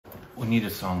We need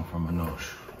a song from Manoj.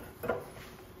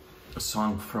 A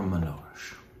song from Manoj.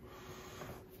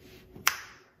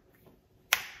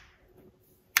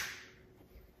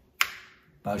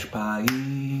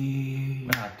 Bajpayee.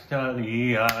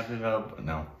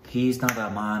 No. He's not a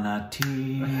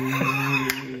manatee.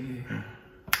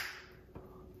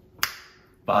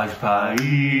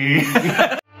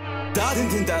 Bajpayee.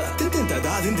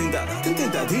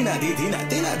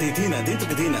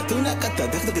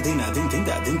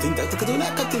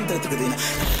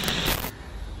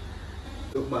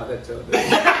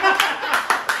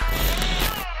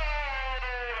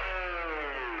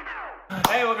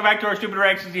 Hey, welcome back to our stupid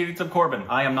reactions eating some Corbin.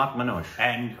 I am not Manoj.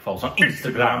 And follow us on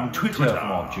Instagram, Twitter,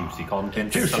 from all juicy, call them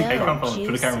Juicy, some Patreon, follow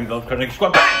Twitter account, we love Credit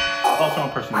Squad. Also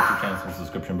on personal YouTube channels in the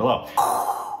description below.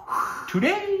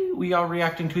 Today, we are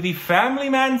reacting to the Family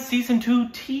Man Season 2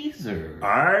 teaser.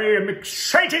 I am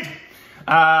excited!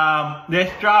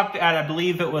 This dropped at, I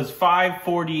believe it was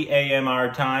 5:40 a.m.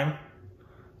 our time.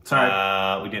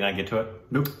 Sorry. We did not get to it.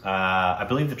 Nope. I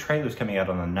believe the trailer's coming out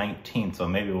on the 19th, so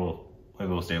maybe we'll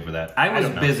stay for that. I was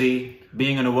busy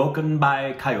being awoken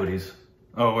by coyotes.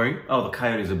 Oh, were you? Oh, the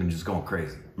coyotes have been just going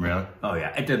crazy. Really? Oh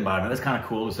yeah, it didn't bother me. That's kind of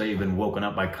cool to say you've been woken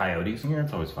up by coyotes. Yeah,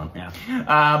 it's always fun. Yeah.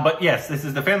 But yes, this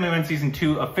is the Family Man Season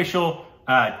 2 official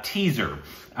teaser.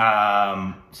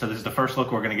 So this is the first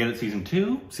look we're going to get at Season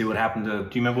 2. See what happened to...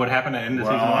 Do you remember what happened at the end of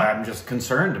Season 1? I'm just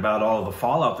concerned about all of the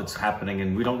fallout that's happening,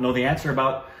 and we don't know the answer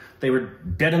about... They were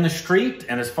dead in the street,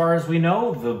 and as far as we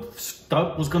know, the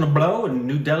stunt was going to blow, and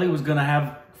New Delhi was going to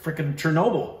have frickin'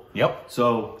 Chernobyl. Yep.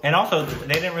 So, and also,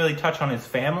 they didn't really touch on his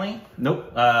family.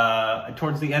 Nope.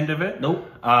 Towards the end of it. Nope.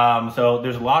 So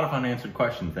there's a lot of unanswered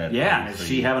questions that. Yeah. Is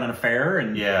she having an affair?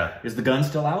 And yeah. Is the gun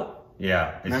still out?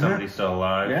 Yeah. Is somebody still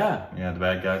alive? Yeah. Yeah. The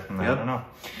bad guy from that. Yep. I don't know.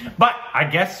 But I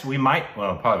guess we might.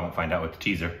 Well, probably won't find out with the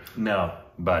teaser. No.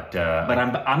 But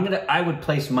I would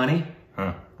place money.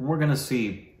 Huh. We're gonna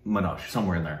see Manoj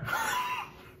somewhere in there.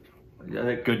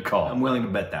 Good call. I'm willing to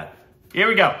bet that. Here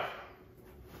we go.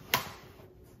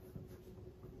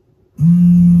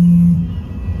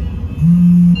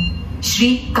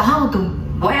 Shri, kahan ho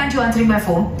tum? Why aren't you answering my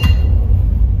phone?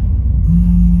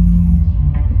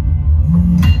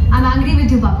 I'm angry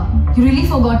with you, Papa. You really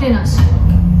forgotten us.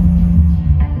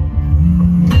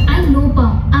 I know, Pa.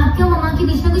 आपके और मम्मा के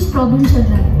बीच में कुछ problem चल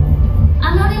रहा है.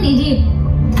 I'm not an idiot.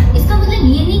 इसका मतलब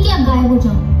ये नहीं कि आप गायब हो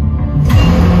जाओ.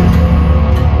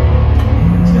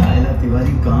 जायला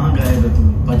तिवारी कहाँ गायब है तू?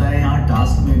 पता है यहाँ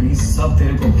टास्क में भी सब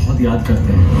तेरे को बहुत याद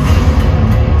करते हैं.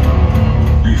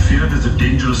 We fear there's a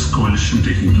dangerous coalition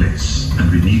taking place, and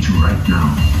we need you right now.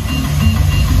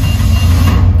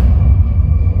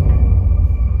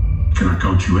 Can I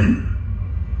count you in?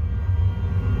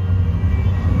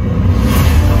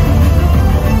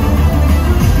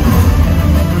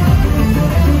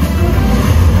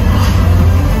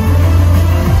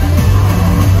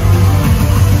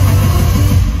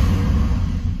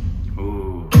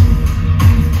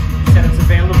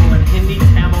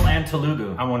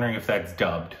 Telugu. I'm wondering if that's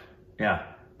dubbed. Yeah,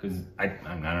 because I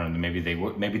don't know. Maybe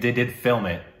they did film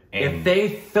it. And if they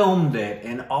filmed it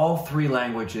in all 3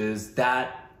 languages,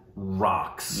 that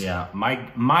rocks. Yeah,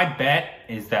 my bet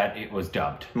is that it was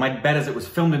dubbed. My bet is it was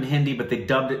filmed in Hindi, but they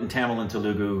dubbed it in Tamil and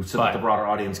Telugu so that the broader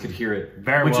audience could hear it.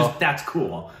 That's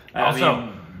cool.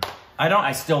 Also, I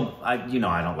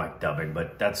don't like dubbing,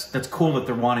 but that's cool that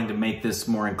they're wanting to make this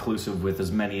more inclusive with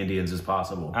as many Indians as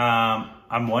possible.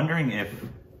 I'm wondering if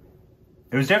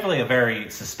it was definitely a very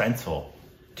suspenseful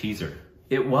teaser.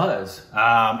 It was.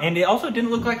 And it also didn't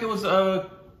look like it was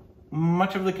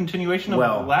much of the continuation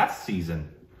of last season.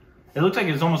 It looks like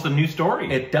it was almost a new story.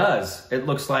 It does. It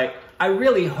looks like, I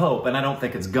really hope, and I don't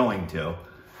think it's going to,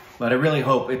 but I really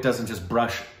hope it doesn't just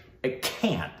brush, it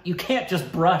can't. You can't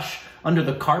just brush under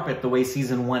the carpet the way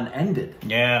season 1 ended.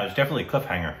 Yeah, it was definitely a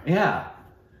cliffhanger. Yeah.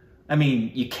 I mean,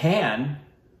 you can,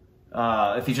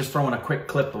 if you just throw in a quick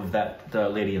clip of the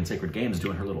lady in Sacred Games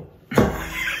doing her little...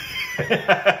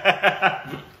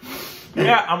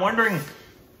 Yeah, I'm wondering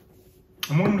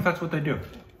if that's what they do.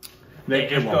 They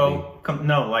just go,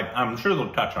 no, like, I'm sure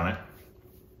they'll touch on it.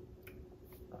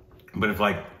 But if,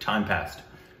 like, time passed.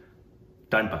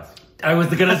 I was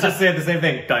gonna just say the same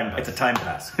thing. Time pass. It's a time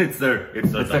pass. It's their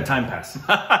time pass.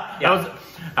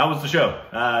 How was the show?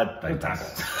 Time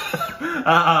pass.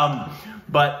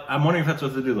 But I'm wondering if that's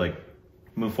what they do. Like,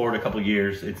 move forward a couple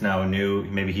years. It's now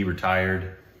maybe he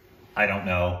retired. I don't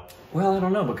know. Well, I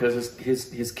don't know, because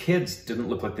his kids didn't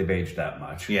look like they've aged that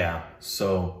much. Yeah.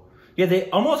 So... Yeah, they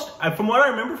almost, from what I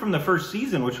remember from the first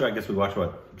season, which I guess we watched,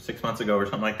 6 months ago or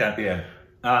something like that? Yeah.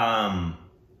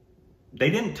 They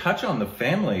didn't touch on the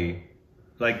family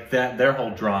like that, their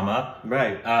whole drama.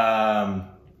 Right.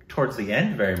 Towards the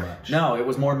end, very much. No, it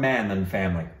was more man than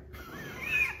family.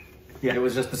 Yeah. It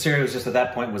was just, the series was just at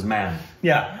that point was man.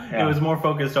 Yeah. It was more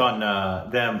focused on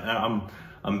them.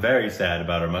 I'm very sad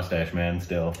about our mustache man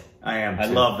still. I am too. I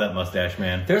love that mustache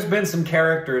man. There's been some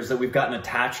characters that we've gotten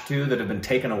attached to that have been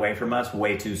taken away from us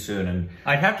way too soon, and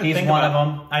I'd have to he's think one about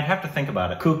of them. I'd have to think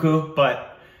about it. Cuckoo.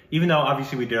 But even though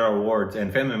obviously we did our awards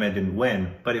and Family Man didn't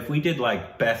win, but if we did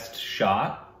like best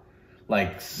shot,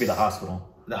 like Be the hospital.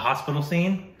 The hospital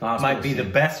scene might be the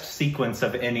best sequence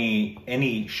of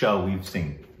any show we've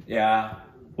seen. Yeah.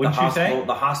 Wouldn't you say?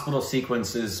 The hospital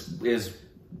sequence is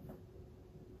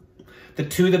the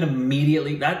two that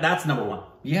immediately, that's number one.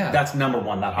 Yeah. That's number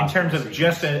one, that In hospital terms of sequence.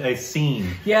 just a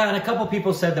scene. Yeah, and a couple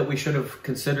people said that we should have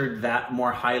considered that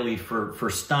more highly for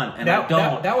stunt, and I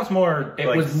don't. That was more. It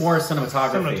like, was more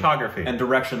cinematography and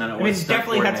direction than it was. I mean, it stunt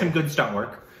definitely had some coordinating. good stunt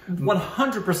work.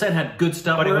 100% had good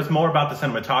stunt But work. it was more about the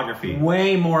cinematography.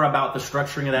 Way more about the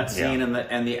structuring of that scene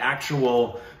and the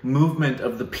actual movement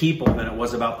of the people than it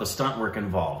was about the stunt work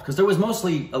involved. Because there was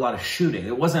mostly a lot of shooting.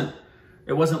 It wasn't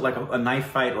like a knife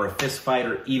fight or a fist fight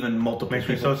or even multiple Makes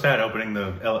me people. so sad opening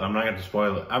the. I'm not going to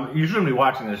spoil it. I'm usually going to be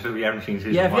watching this if you haven't seen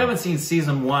season 1. Yeah, if you haven't seen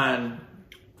season 1,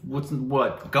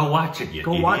 what? Go watch it, you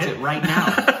Go idiot. watch it right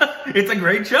now. It's a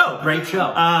great show. Great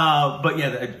show. But yeah,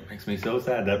 it makes me so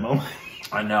sad, that moment.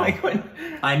 I know. Like when,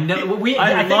 I know.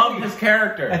 I love his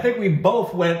character. I think we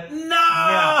both went, no!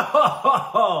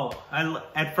 Yeah.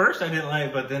 At first I didn't like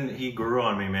it, but then he grew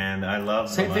on me, man. I love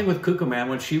Same thing with Cuckoo Man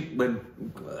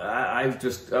I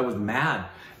was mad.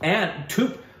 And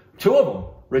two of them,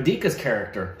 Radhika's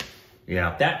character.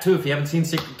 Yeah. That too, if you haven't seen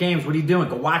Secret Games, what are you doing?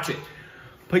 Go watch it.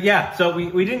 But yeah, so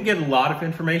we didn't get a lot of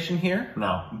information here.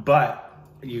 No. But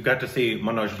you got to see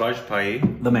Manoj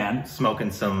Bajpayee, The man. smoking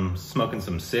some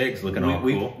cigs, looking all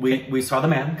cool. We saw the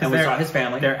man, and we saw his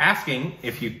family. They're asking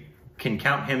if you can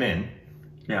count him in.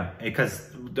 Yeah. Because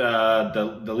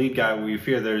the lead guy, we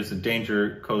fear there's a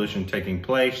danger coalition taking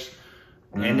place.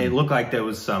 And it looked like there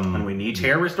was some And we need you.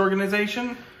 terrorist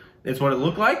organization. It's what it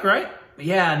looked like, right?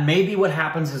 Yeah, and maybe what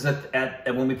happens is that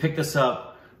when we pick this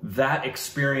up, that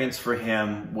experience for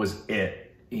him was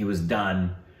it. He was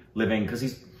done living, because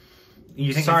he's...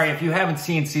 Sorry, if you haven't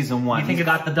seen season 1, he's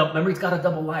got a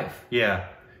double life. Yeah.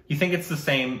 You think it's the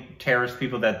same terrorist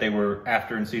people that they were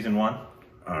after in season 1?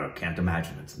 Can't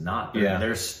imagine it's not. Yeah.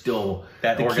 They're still...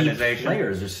 That the organization. key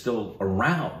players are still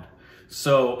around.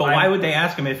 So, But why would they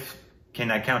ask him can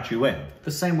I count you in?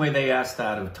 The same way they asked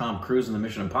that of Tom Cruise in the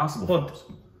Mission Impossible films.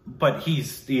 But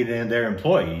he's their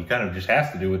employee. He kind of just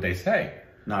has to do what they say.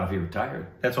 Not if he retired.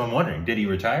 That's what I'm wondering. Did he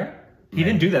retire? He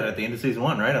didn't do that at the end of season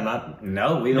 1, right? I'm not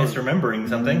misremembering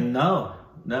something. No.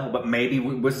 But maybe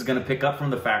this is going to pick up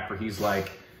from the fact where he's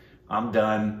like, I'm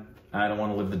done. I don't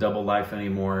want to live the double life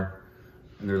anymore.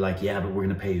 And they're like, yeah, but we're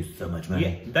going to pay you so much money.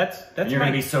 Yeah, that's and you're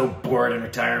going to be so bored in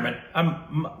retirement.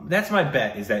 That's my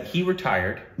bet, is that he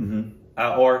retired,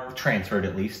 or transferred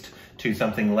at least, to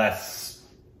something less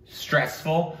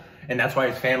stressful. And that's why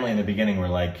his family in the beginning were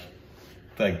like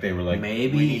they were like,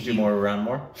 maybe we need you around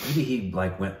more. Maybe he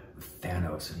went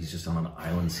Thanos and he's just on an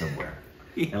island somewhere.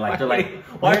 And They're like,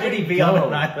 why did he be on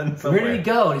an island somewhere? Where did he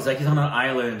go? And he's like, he's on an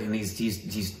island and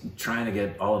he's trying to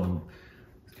get all of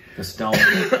the stone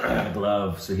out of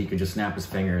glove so he can just snap his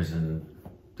fingers and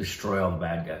destroy all the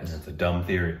bad guys. That's a dumb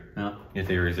theory. No? Your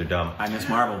theories are dumb. I miss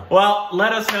Marvel. Well,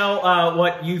 let us know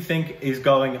what you think is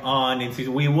going on in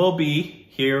season. We will be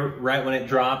here right when it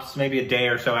drops, maybe a day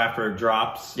or so after it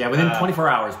drops. Yeah, within 24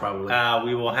 hours probably.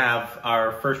 We will have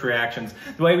our first reactions.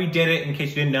 The way we did it, in case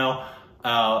you didn't know,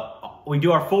 we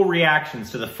do our full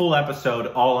reactions to the full episode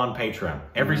all on Patreon.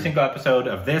 Every single episode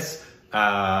of this,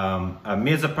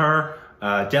 Mizapur,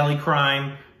 Delhi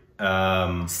Crime,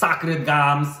 Sacred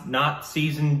Gams. not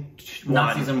season 1.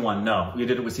 Not season 1, no. We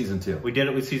did it with season 2. We did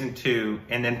it with season 2,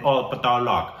 and then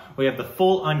Patalok. We have the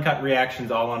full uncut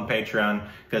reactions all on Patreon,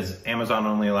 because Amazon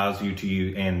only allows you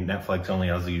to and Netflix only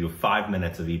allows you to 5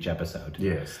 minutes of each episode.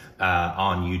 Yes.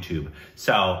 On YouTube.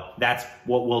 So that's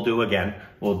what we'll do again.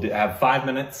 We'll have 5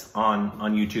 minutes on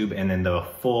YouTube, and then the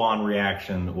full-on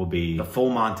reaction will be The full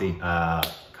Monty.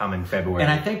 come in February.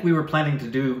 And I think we were planning to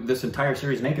do this entire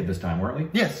series naked this time, weren't we?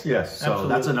 Yes. Yes. So Absolutely.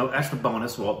 that's an extra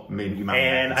bonus. Well, maybe you might.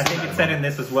 And I think it said in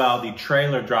this as well, the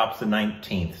trailer drops the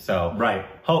 19th. So Right.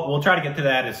 we'll try to get to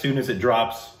that as soon as it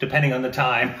drops, depending on the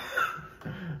time.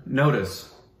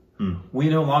 Notice, we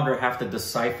no longer have to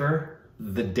decipher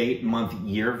the date, month,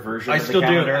 year version. I of the still do.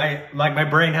 calendar. Like my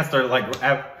brain has to like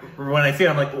when I see it,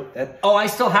 I'm like, oh, I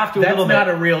still have to. A that's little not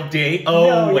bit. a real date. Oh,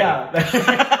 No, wait.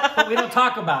 yeah. But we don't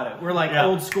talk about it. We're like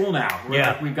old school now. We're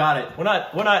like, we got it. We're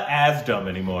not as dumb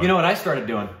anymore. You know what I started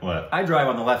doing? What? I drive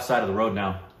on the left side of the road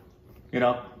now. You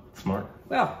know, Smart.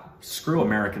 well, screw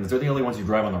Americans. They're the only ones who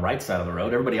drive on the right side of the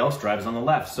road. Everybody else drives on the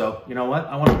left. So you know what?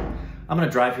 I'm gonna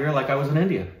drive here like I was in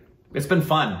India. It's been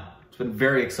fun. It's been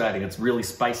very exciting. It's really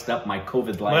spiced up my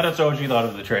COVID life. Let us know what you thought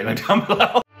of the trailer down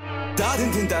below.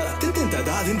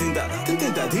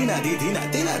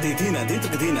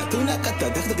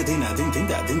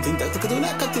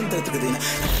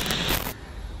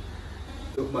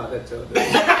 Look,